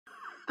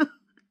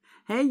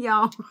Hey,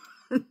 y'all.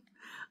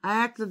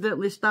 I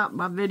accidentally stopped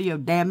my video,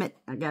 damn it.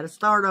 I got to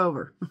start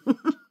over.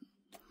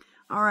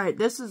 All right,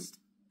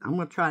 I'm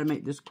going to try to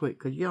make this quick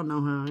because y'all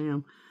know how I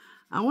am.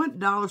 I went to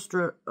Dollar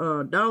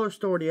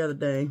Store the other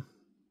day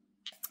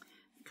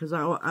because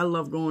I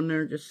love going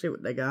there just see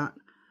what they got.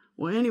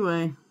 Well,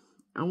 anyway,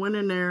 I went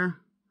in there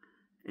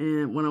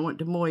and when I went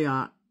to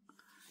Moyoc,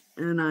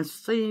 and I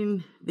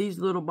seen these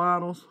little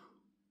bottles.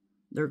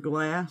 They're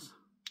glass.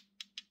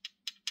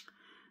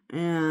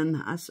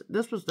 And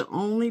this was the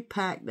only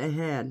pack they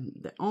had.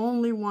 The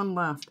only one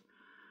left.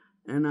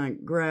 And I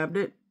grabbed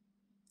it.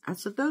 I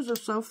said, those are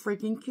so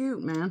freaking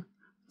cute, man.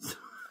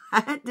 I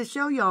had to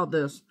show y'all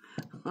this.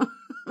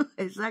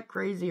 Is that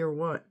crazy or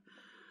what?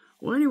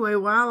 Well, anyway,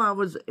 while I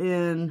was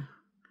in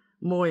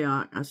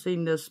Moyoc, I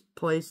seen this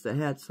place that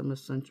had some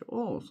essential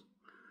oils.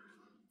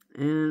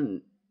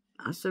 And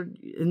I said,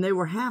 and they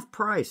were half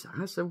price.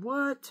 I said,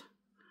 what?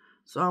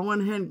 So I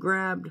went ahead and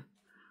grabbed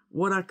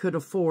what I could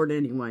afford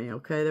anyway,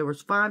 okay? There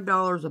was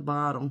 $5 a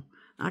bottle.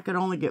 I could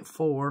only get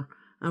 4.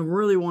 I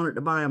really wanted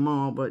to buy them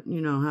all, but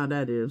you know how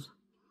that is.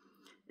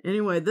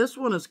 Anyway, this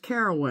one is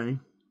caraway,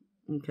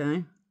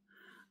 okay?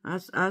 I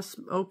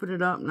opened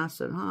it up and I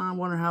said, I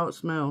wonder how it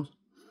smells.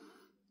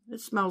 It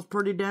smells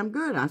pretty damn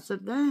good. I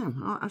said,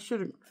 damn,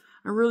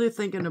 I'm really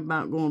thinking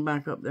about going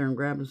back up there and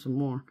grabbing some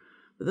more.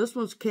 But this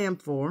one's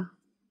camphor.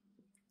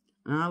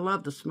 And I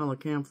love the smell of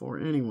camphor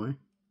anyway.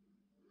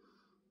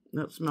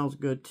 That smells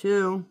good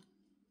too.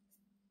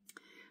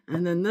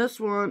 And then this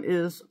one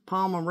is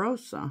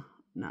Palmarosa.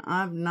 Now,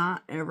 I've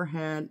not ever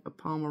had a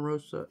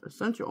Palmarosa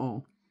essential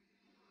oil.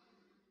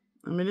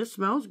 I mean, it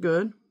smells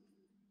good.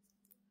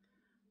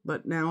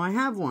 But now I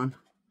have one.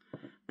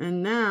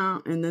 And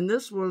then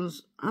this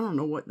one's, I don't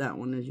know what that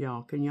one is,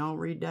 y'all. Can y'all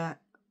read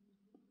that?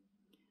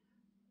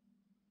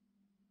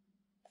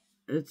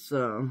 It's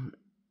Nioli.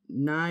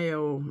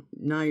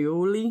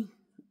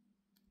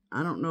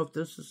 I don't know if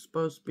this is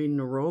supposed to be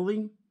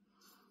Neroli.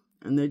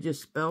 And they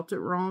just spelt it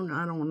wrong.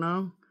 I don't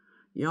know.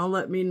 Y'all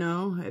let me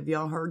know. Have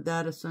y'all heard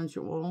that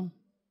essential oil?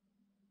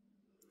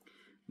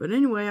 But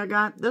anyway, I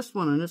got this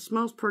one. And it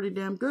smells pretty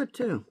damn good,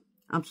 too.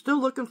 I'm still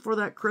looking for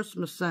that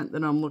Christmas scent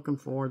that I'm looking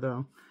for,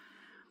 though.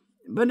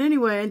 But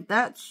anyway,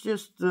 that's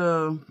just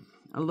a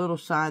little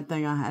side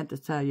thing I had to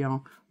tell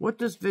y'all. What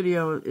this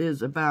video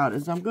is about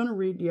is I'm going to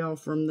read y'all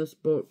from this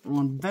book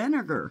on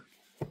vinegar.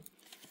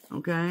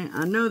 Okay?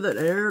 I know that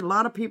a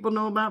lot of people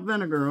know about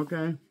vinegar,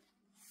 okay?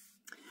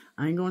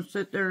 I ain't going to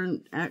sit there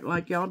and act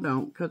like y'all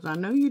don't, because I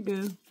know you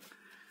do.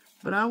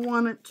 But I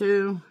want it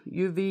to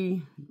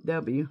UVWXY.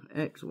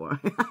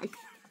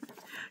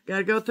 Got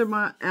to go through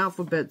my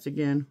alphabets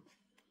again.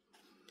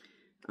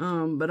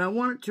 But I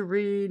wanted to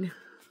read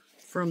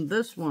from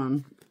this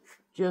one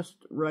just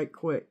right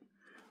quick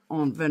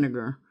on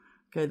vinegar.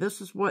 Okay,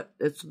 this is what,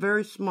 it's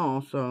very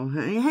small, so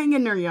hang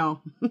in there,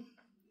 y'all.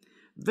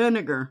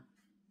 Vinegar.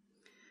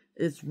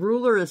 Its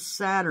ruler is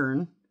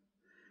Saturn.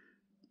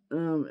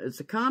 It's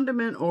a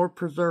condiment or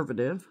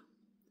preservative.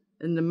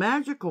 And the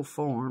magical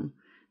form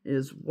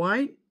is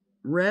white,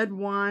 red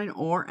wine,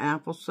 or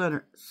apple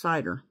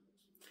cider.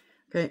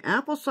 Okay,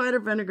 apple cider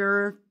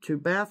vinegar to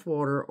bath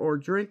water or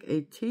drink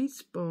a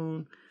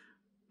teaspoon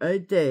a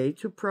day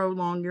to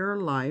prolong your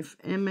life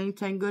and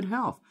maintain good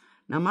health.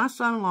 Now, my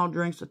son-in-law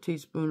drinks a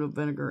teaspoon of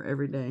vinegar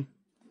every day.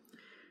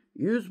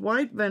 Use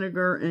white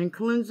vinegar in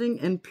cleansing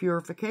and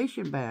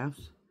purification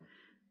baths.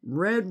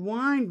 Red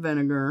wine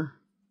vinegar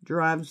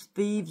drives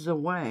thieves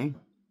away.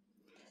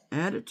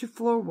 Add it to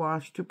floor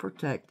wash to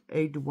protect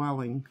a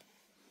dwelling.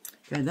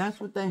 Okay,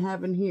 that's what they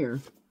have in here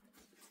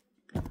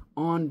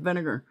on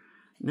vinegar.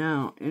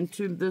 Now,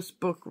 into this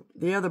book,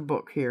 the other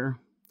book here.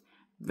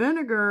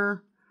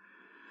 Vinegar,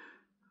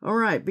 all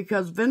right,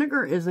 because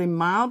vinegar is a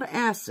mild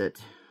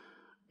acid,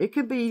 it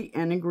could be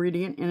an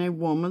ingredient in a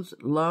woman's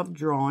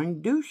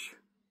love-drawing douche.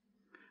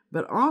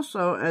 But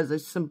also, as a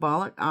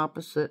symbolic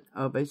opposite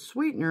of a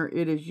sweetener,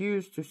 it is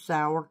used to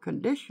sour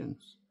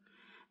conditions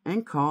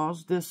and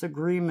cause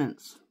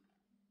disagreements.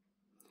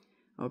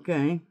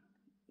 Okay,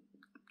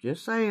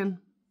 just saying.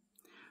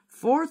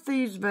 For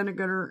thieves,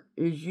 vinegar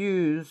is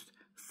used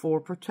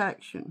for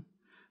protection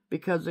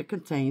because it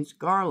contains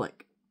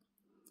garlic.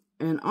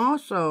 And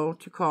also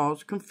to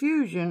cause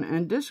confusion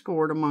and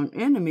discord among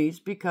enemies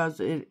because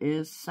it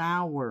is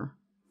sour.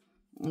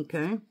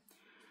 Okay?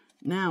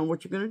 Now,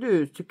 what you're going to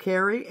do is to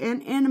carry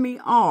an enemy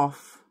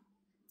off,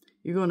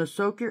 you're going to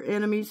soak your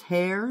enemy's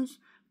hairs,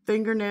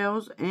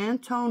 fingernails,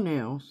 and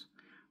toenails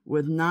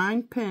with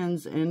 9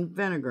 pins in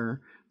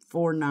vinegar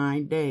for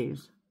 9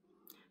 days.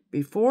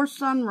 Before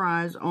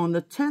sunrise on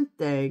the 10th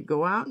day,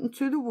 go out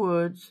into the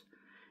woods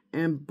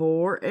and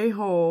bore a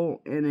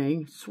hole in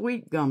a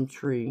sweet gum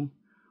tree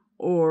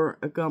or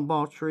a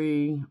gumball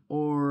tree,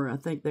 or I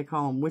think they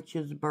call them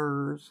witches'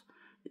 burrs.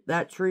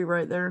 That tree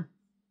right there.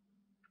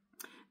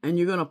 And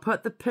you're going to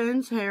put the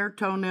pins, hair,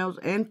 toenails,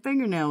 and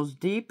fingernails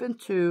deep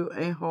into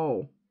a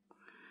hole.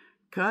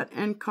 Cut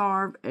and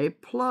carve a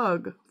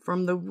plug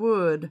from the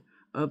wood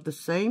of the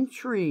same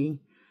tree.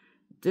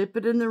 Dip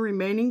it in the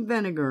remaining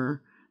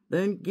vinegar.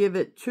 Then give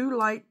it 2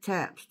 light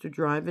taps to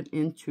drive it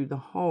into the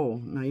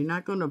hole. Now, you're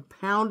not going to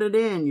pound it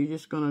in. You're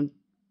just going to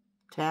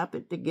tap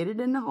it to get it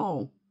in the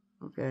hole.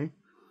 Okay?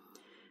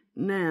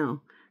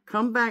 Now,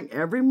 come back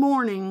every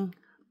morning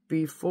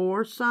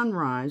before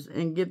sunrise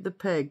and give the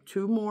peg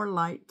 2 more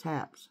light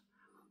taps.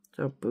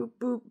 So, boop,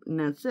 boop, and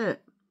that's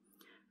it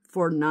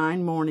for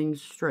 9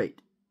 mornings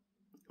straight.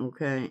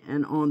 Okay?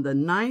 And on the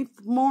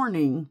 9th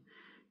morning,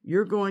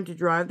 you're going to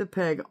drive the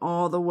peg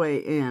all the way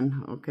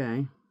in.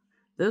 Okay?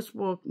 This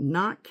will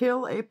not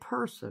kill a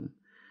person,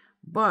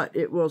 but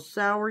it will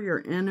sour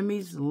your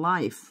enemy's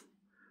life,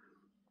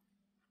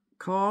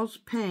 cause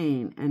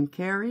pain, and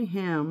carry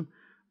him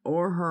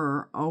or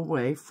her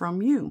away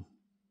from you.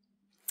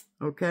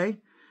 Okay?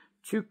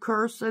 To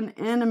curse an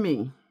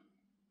enemy.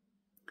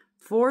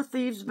 4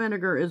 Thieves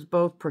Vinegar is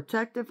both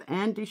protective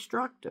and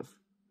destructive.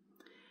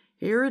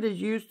 Here it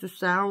is used to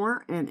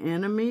sour an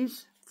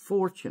enemy's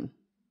fortune.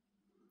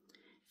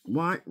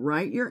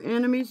 Write your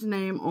enemy's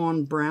name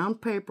on brown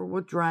paper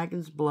with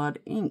dragon's blood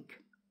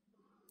ink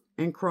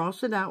and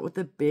cross it out with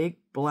a big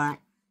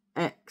black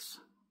X.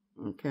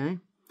 Okay?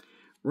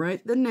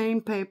 Write the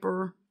name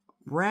paper,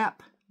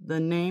 wrap the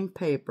name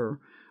paper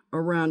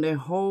around a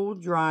whole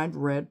dried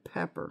red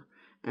pepper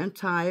and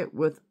tie it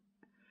with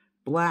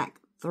black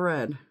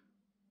thread.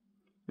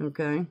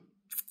 Okay?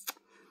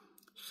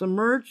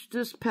 Submerge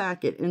this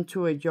packet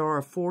into a jar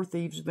of 4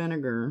 Thieves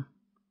Vinegar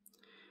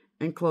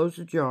and close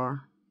the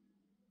jar.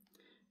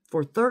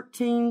 For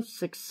 13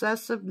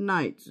 successive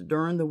nights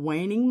during the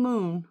waning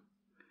moon,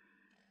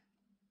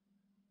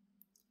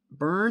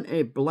 burn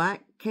a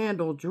black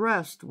candle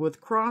dressed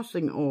with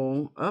crossing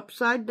oil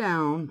upside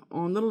down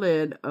on the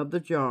lid of the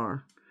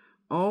jar,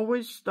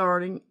 always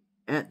starting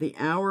at the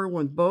hour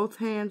when both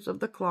hands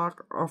of the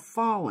clock are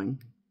falling.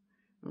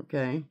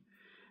 Okay?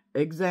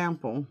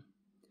 Example,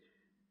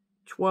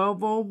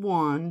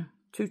 12:01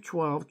 to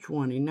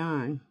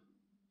 12:29,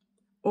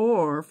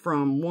 or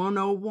from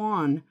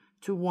 1:01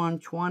 to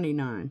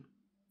 1:29,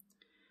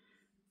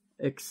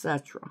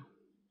 etc.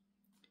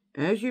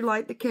 As you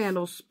light the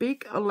candle,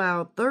 speak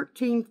aloud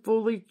 13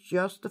 fully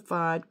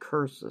justified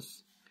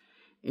curses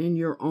in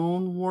your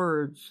own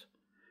words,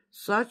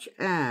 such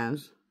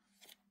as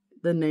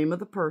the name of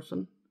the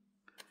person.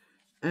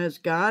 As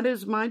God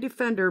is my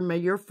defender, may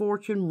your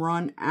fortune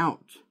run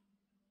out.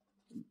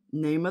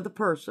 Name of the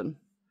person.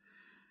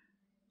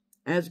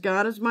 As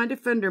God is my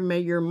defender, may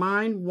your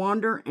mind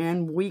wander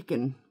and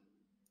weaken.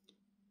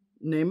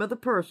 Name of the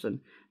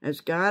person.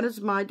 As God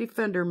is my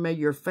defender, may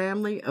your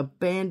family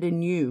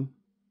abandon you.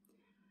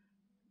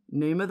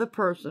 Name of the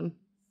person.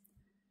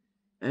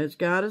 As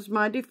God is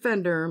my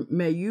defender,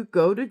 may you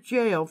go to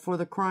jail for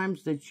the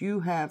crimes that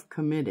you have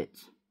committed.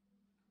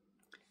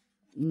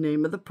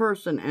 Name of the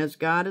person. As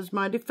God is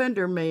my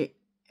defender, may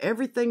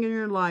everything in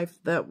your life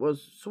that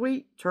was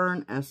sweet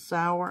turn as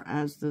sour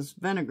as this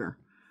vinegar.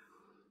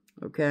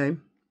 Okay?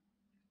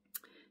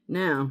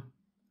 Now,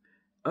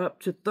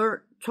 up to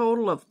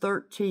total of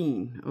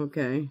 13,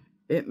 okay?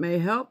 It may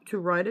help to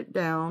write it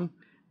down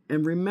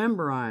and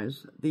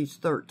rememberize these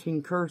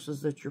 13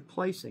 curses that you're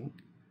placing,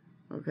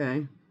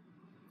 okay?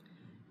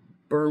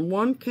 Burn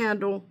 1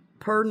 candle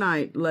per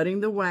night,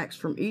 letting the wax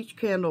from each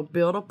candle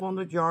build up on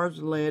the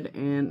jar's lid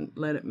and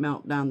let it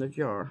melt down the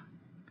jar,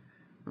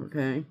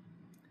 okay?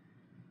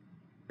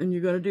 And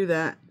you're going to do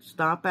that.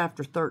 Stop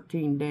after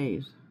 13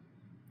 days.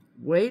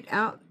 Wait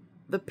out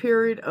the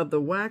period of the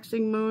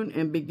waxing moon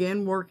and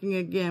begin working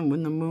again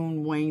when the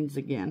moon wanes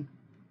again.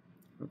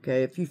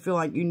 Okay, if you feel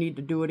like you need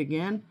to do it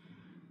again,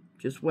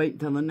 just wait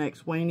until the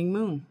next waning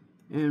moon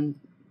and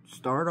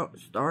start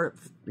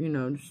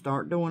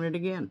doing it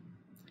again.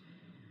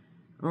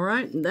 All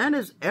right, and that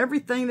is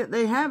everything that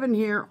they have in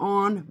here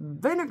on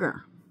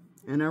vinegar.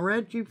 And I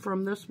read you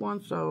from this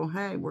one, so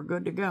hey, we're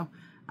good to go.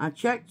 I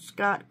checked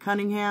Scott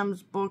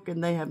Cunningham's book,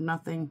 and they have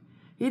nothing.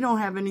 He don't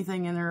have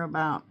anything in there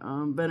about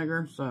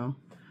vinegar, so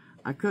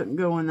I couldn't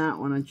go in that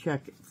one and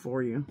check it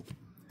for you.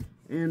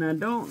 And I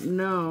don't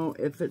know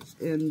if it's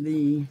in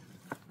the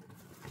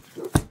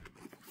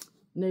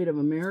Native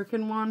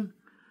American one.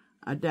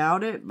 I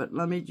doubt it, but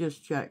let me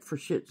just check for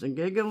shits and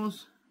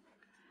giggles.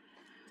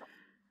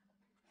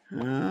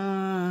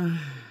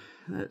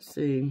 Let's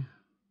see.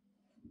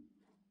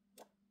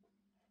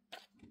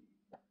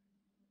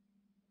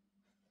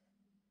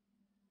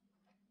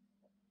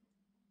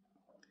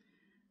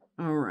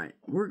 All right,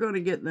 we're going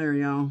to get there,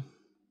 y'all.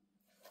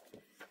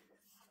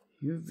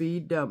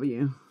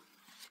 UVW.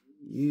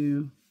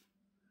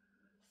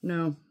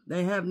 No,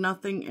 they have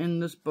nothing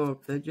in this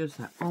book. They just,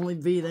 only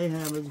V they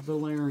have is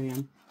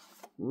valerian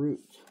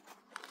root.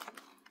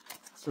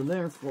 So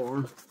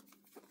therefore,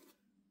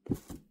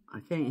 I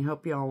can't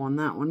help y'all on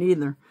that one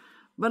either.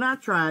 But I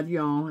tried,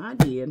 y'all. I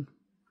did.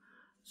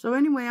 So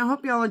anyway, I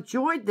hope y'all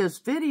enjoyed this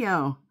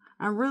video.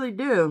 I really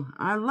do.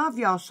 I love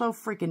y'all so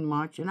freaking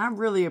much. And I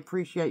really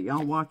appreciate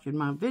y'all watching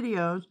my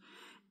videos.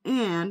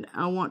 And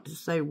I want to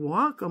say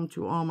welcome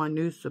to all my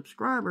new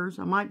subscribers.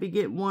 I might be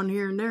getting one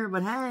here and there,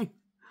 but hey,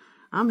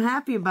 I'm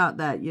happy about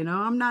that, you know.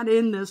 I'm not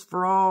in this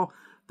for all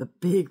the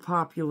big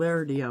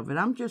popularity of it.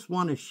 I just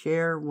want to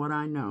share what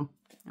I know,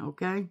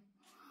 okay?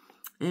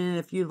 And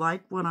if you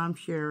like what I'm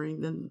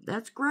sharing, then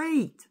that's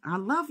great. I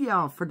love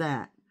y'all for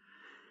that.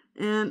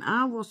 And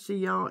I will see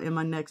y'all in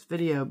my next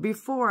video.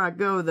 Before I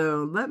go,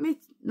 though, let me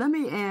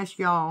ask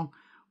y'all,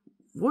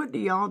 what do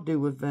y'all do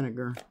with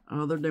vinegar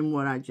other than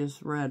what I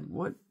just read?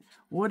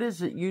 What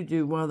is it you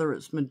do, whether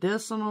it's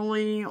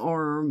medicinally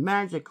or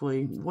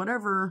magically,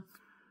 whatever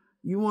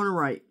you want to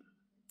write?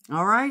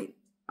 All right?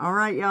 All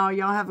right, y'all.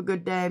 Y'all have a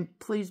good day.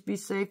 Please be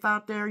safe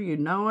out there. You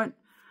know it.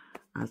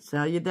 I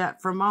tell you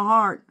that from my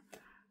heart.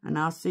 And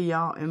I'll see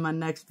y'all in my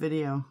next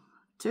video.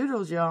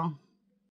 Toodles, y'all.